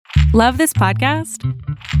Love this podcast?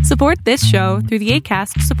 Support this show through the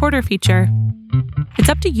Acast supporter feature. It's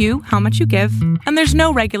up to you how much you give, and there's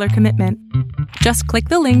no regular commitment. Just click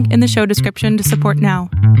the link in the show description to support now.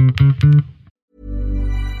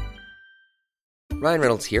 Ryan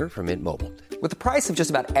Reynolds here from Mint Mobile. With the price of just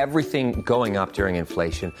about everything going up during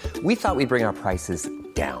inflation, we thought we'd bring our prices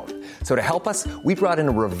down. So to help us, we brought in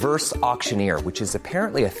a reverse auctioneer, which is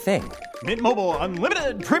apparently a thing. Mint Mobile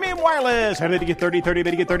Unlimited Premium Wireless. How to get 30, 30,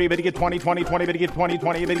 bit to get 30, bit to get 20, 20, 20, bit to get 20,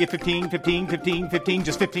 20, bit to get 15, 15, 15, 15,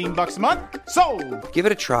 just $15 a month? Sold! Give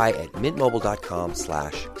it a try at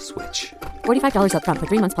mintmobile.com/switch. $45 up front for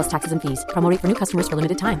 3 months plus taxes and fees. Promo rate for new customers for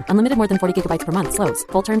limited time. Unlimited more than 40 gigabytes per month. Slows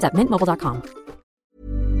full terms at mintmobile.com.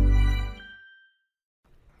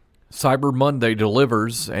 Cyber Monday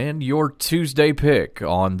delivers, and your Tuesday pick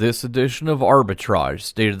on this edition of Arbitrage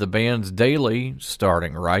State of the Bands Daily,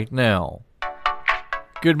 starting right now.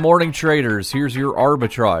 Good morning, traders. Here's your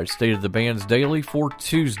Arbitrage State of the Bands Daily for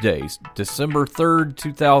Tuesday, December 3rd,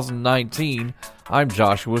 2019. I'm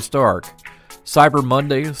Joshua Stark. Cyber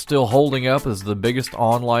Monday is still holding up as the biggest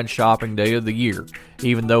online shopping day of the year,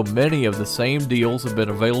 even though many of the same deals have been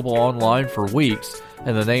available online for weeks,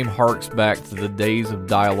 and the name harks back to the days of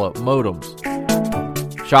dial-up modems.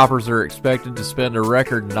 Shoppers are expected to spend a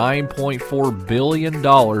record $9.4 billion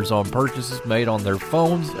on purchases made on their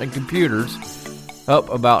phones and computers, up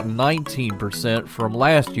about 19% from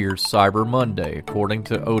last year's Cyber Monday, according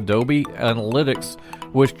to Adobe Analytics,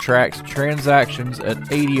 which tracks transactions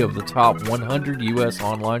at 80 of the top 100 U.S.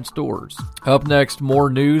 online stores. Up next, more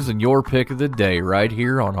news and your pick of the day right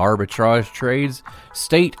here on Arbitrage Trade's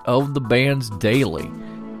State of the Bands Daily.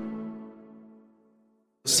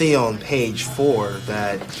 See on page 4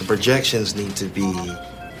 that the projections need to be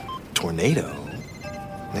tornado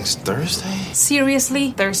next Thursday?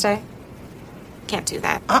 Seriously? Thursday? Can't do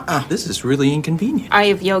that. This is really inconvenient. I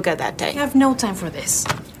have yoga that day. I have no time for this.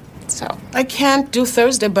 So I can't do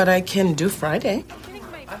Thursday, but I can do Friday.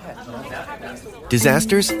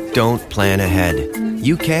 Disasters don't plan ahead.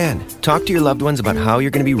 You can. Talk to your loved ones about how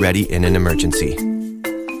you're going to be ready in an emergency.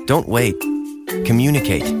 Don't wait.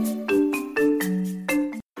 Communicate.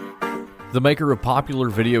 The maker of popular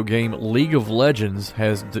video game League of Legends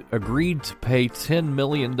has agreed to pay $10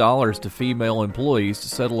 million to female employees to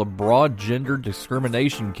settle a broad gender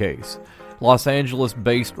discrimination case. Los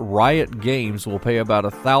Angeles-based Riot Games will pay about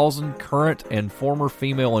 1,000 current and former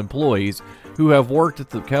female employees who have worked at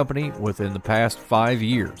the company within the past 5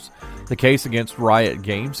 years. The case against Riot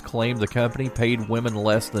Games claimed the company paid women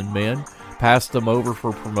less than men, passed them over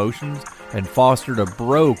for promotions, and fostered a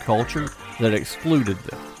bro culture that excluded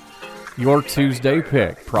them. Your Tuesday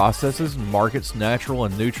pick processes and markets natural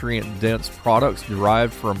and nutrient-dense products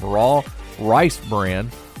derived from raw rice bran,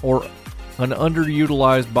 or an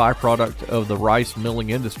underutilized byproduct of the rice milling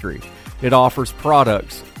industry. It offers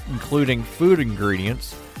products including food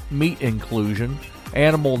ingredients, meat inclusion,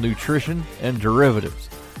 animal nutrition, and derivatives.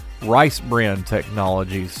 Rice Bran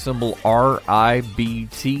Technologies, symbol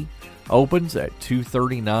RIBT, opens at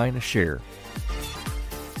 $2.39 a share.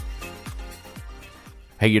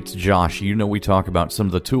 Hey, it's Josh. You know we talk about some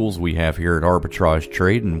of the tools we have here at Arbitrage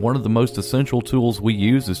Trade, and one of the most essential tools we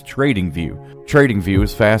use is TradingView. TradingView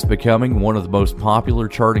is fast becoming one of the most popular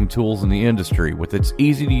charting tools in the industry. With its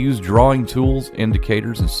easy-to-use drawing tools,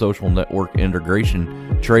 indicators, and social network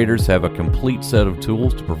integration, traders have a complete set of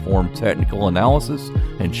tools to perform technical analysis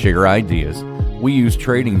and share ideas. We use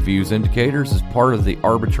TradingView's indicators as part of the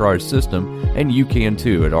arbitrage system, and you can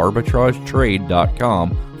too at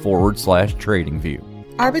arbitragetrade.com/TradingView.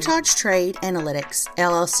 Arbitrage Trade Analytics,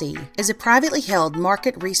 LLC, is a privately held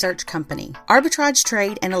market research company. Arbitrage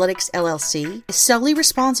Trade Analytics, LLC, is solely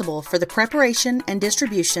responsible for the preparation and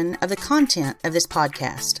distribution of the content of this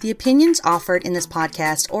podcast. The opinions offered in this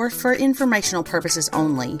podcast are for informational purposes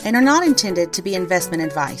only and are not intended to be investment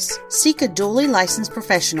advice. Seek a duly licensed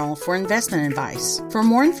professional for investment advice. For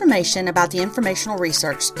more information about the informational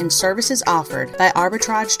research and services offered by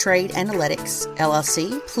Arbitrage Trade Analytics,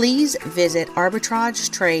 LLC, please visit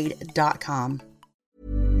arbitragetrade.com.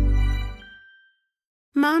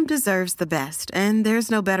 Mom deserves the best, and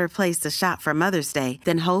there's no better place to shop for Mother's Day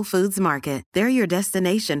than Whole Foods Market. They're your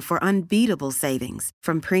destination for unbeatable savings,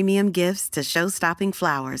 from premium gifts to show-stopping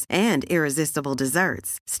flowers and irresistible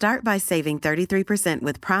desserts. Start by saving 33%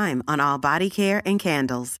 with Prime on all body care and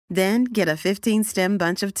candles. Then get a 15-stem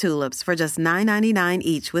bunch of tulips for just $9.99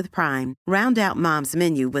 each with Prime. Round out Mom's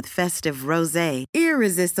menu with festive rosé,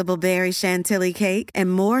 irresistible berry chantilly cake,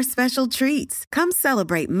 and more special treats. Come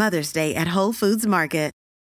celebrate Mother's Day at Whole Foods Market.